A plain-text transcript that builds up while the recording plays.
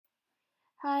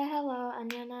Hi, hello,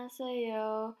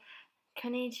 annyeonghaseyo,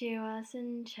 konnichiwa,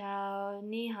 xin chào,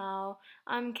 ni hao.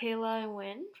 I'm Kayla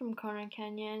Nguyen from Corner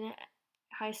Canyon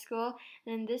High School,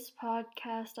 and in this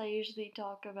podcast, I usually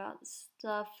talk about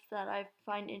stuff that I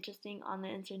find interesting on the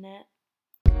internet.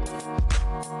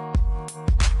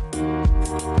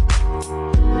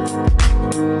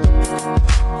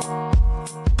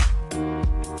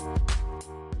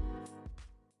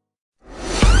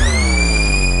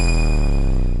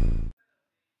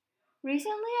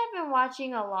 Recently, I've been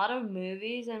watching a lot of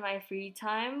movies in my free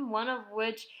time, one of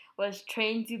which was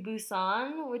Train to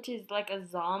Busan, which is like a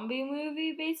zombie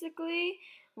movie basically,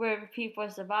 where people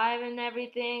survive and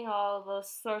everything, all those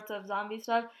sorts of zombie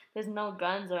stuff. There's no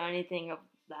guns or anything of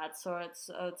that sort,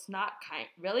 so it's not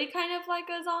really kind of like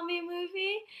a zombie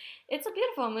movie. It's a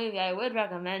beautiful movie. I would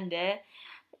recommend it.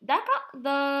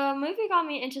 The movie got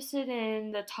me interested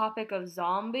in the topic of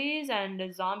zombies and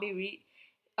the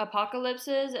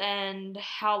apocalypses and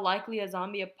how likely a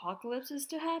zombie apocalypse is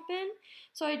to happen.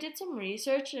 So I did some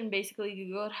research and basically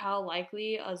googled how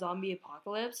likely a zombie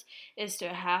apocalypse is to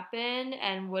happen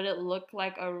and would it look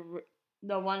like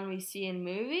the one we see in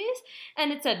movies,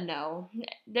 and it said no.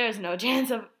 There's no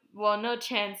chance of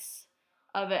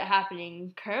it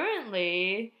happening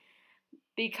currently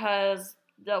because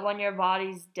when your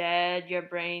body's dead, your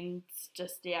brain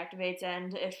just deactivates,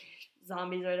 and if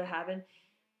zombies are to happen,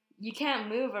 you can't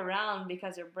move around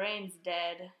because your brain's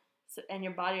dead, and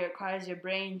your body requires your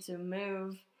brain to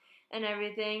move and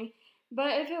everything.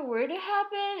 But if it were to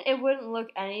happen, it wouldn't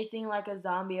look anything like a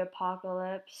zombie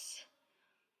apocalypse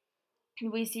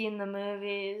we see in the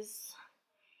movies.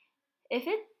 If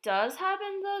it does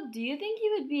happen though, do you think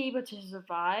you would be able to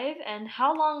survive? And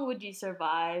how long would you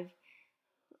survive?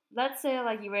 Let's say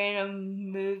like you were in a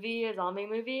zombie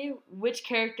movie, which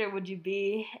character would you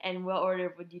be and what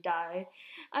order would you die?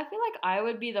 I feel like I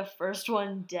would be the first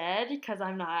one dead because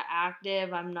I'm not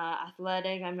active, I'm not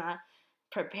athletic, I'm not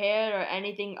prepared or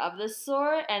anything of the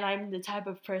sort, and I'm the type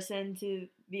of person to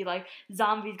be like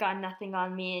zombies got nothing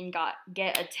on me and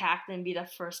get attacked and be the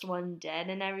first one dead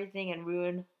and everything and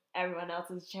ruin everyone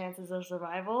else's chances of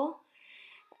survival.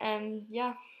 And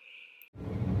yeah.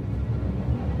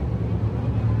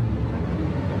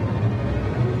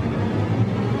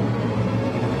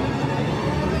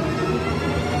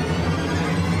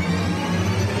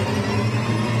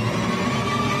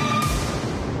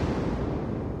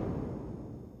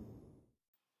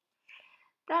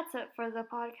 That's it for the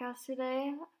podcast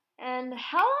today. And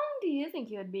how long do you think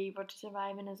you would be able to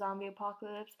survive in a zombie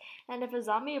apocalypse? And if a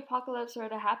zombie apocalypse were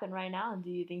to happen right now, do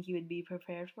you think you would be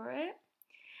prepared for it?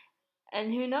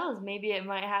 And who knows, maybe it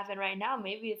might happen right now.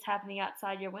 Maybe it's happening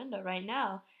outside your window right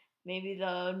now. Maybe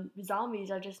the zombies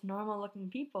are just normal looking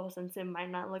people since it might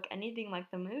not look anything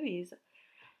like the movies.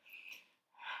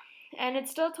 And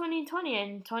it's still 2020,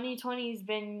 and 2020's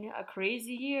been a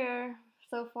crazy year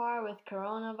so far with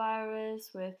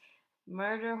coronavirus, with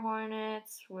murder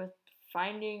hornets, with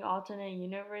finding alternate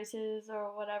universes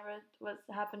or whatever was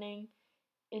happening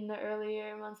in the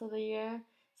earlier months of the year.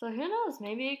 So who knows?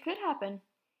 Maybe it could happen.